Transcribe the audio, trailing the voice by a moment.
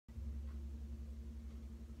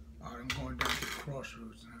I'm going down to the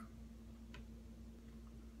crossroads now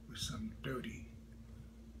with some dirty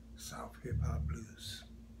South hip hop blues.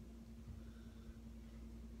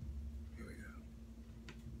 Here we go.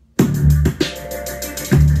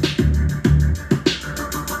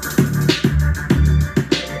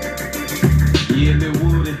 Yeah, Lil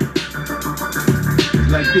Woody. It's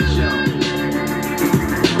like this, y'all.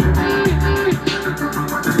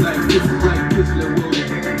 It's like this, Lil Woody.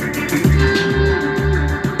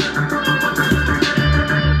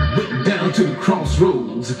 Went down to the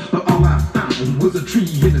crossroads, but all I found was a tree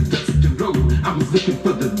in a dusty road. I was looking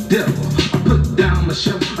for the devil. I put down my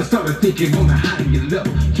shovel. I started thinking on a higher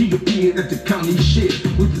level. He appeared at the county shed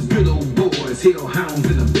with his good old boys, hellhounds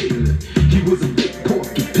in a bailiff. He was a big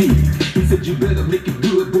porky pig. He said, you better make it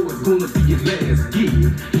good, boy, it's gonna be your last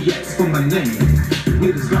gig. He asked for my name.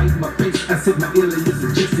 With his light in my face, I said my alias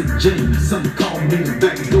is Jesse James. Some call me the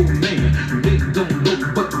backdoor man. They don't know,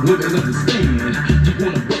 but women understand. You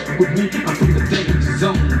wanna buck with me? I'm from the danger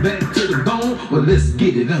zone. Back to the bone, well, let's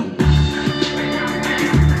get it on.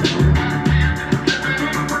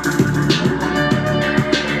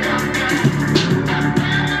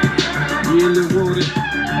 Yeah, Lil Woody.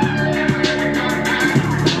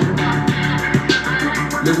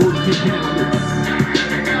 Lil Woody, keep handling this.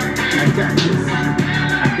 I got this.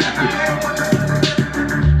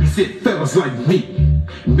 He said, fellas like me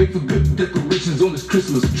make for good decorations on this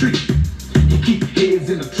Christmas tree. You keep heads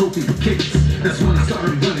in a trophy case. That's when I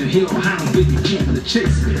started running hellhounds, they began to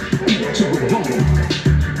chase me. Eat to a bone.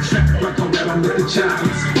 Trapped like a rat, I'm with the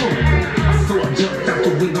child's phone. So I jumped out the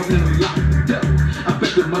window and locked up. I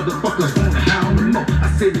bet the motherfuckers wanna howl no more.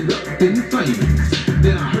 I set it up in flames.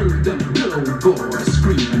 Then I heard them good old boys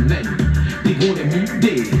scream my name. They wanted me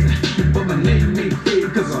dead, but my name ain't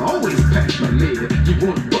fade, cause I always pack my lead. You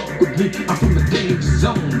wanna buck with me? I'm from the danger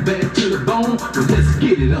zone. Bad to the bone, but let's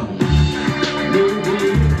get it on. Lil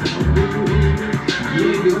Woody,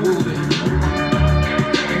 yeah, Lil Woody.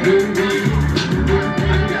 Lil Woody,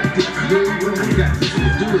 I got this. Lil Woody, I got this.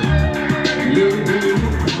 Let's do it. Lil Woody,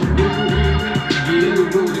 yeah, Lil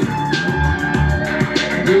Woody.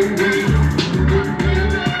 Lil Woody,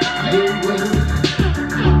 Lil Woody.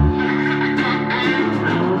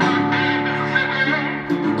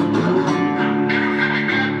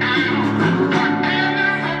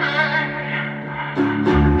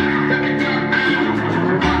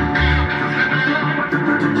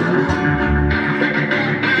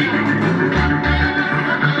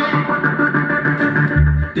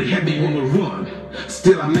 They had me on the run.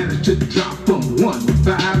 Still I managed to drop from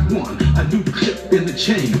 151. A new clip in the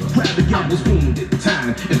chain. Gravity, I was wounded,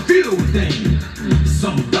 tired, and filled with anger.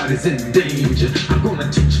 Somebody's in danger. I'm gonna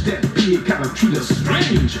teach that pig how to treat a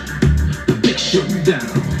stranger. The big showdown.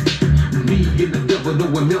 Me and the devil, no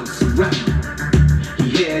one else around.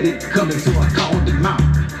 He had it coming, so I called him out.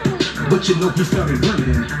 But you know he started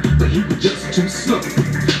running, but he was just too slow.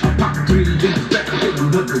 I popped 3 in his back, and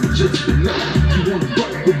another just below. You wanna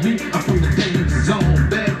buck with me? I'm from the danger zone.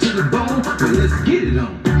 Bad to the bone, but let's get it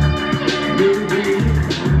on. Lil Woody,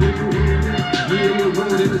 yeah, Lil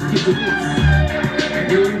Woody, let's get to this.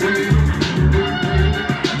 Lil Woody,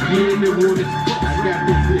 yeah, Lil Woody, I got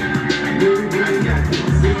this here. Lil Woody, I got this.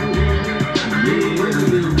 Yeah, Lil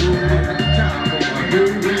Woody, like a cowboy.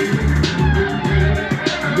 Lil Woody,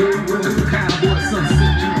 Lil Woody, the cowboy,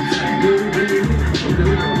 sunset juice. Lil Woody,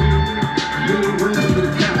 Lil Woody, the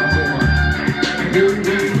cowboy. Lil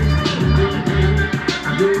Woody,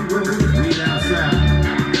 Lil Woody, we outside.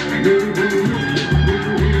 Lil Woody,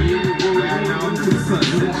 yeah, Lil Woody, out now into the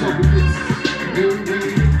sunset juice. Lil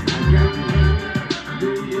Woody, I got you.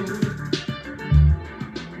 Lil Woody.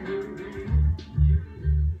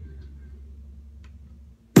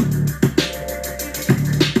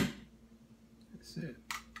 That's it.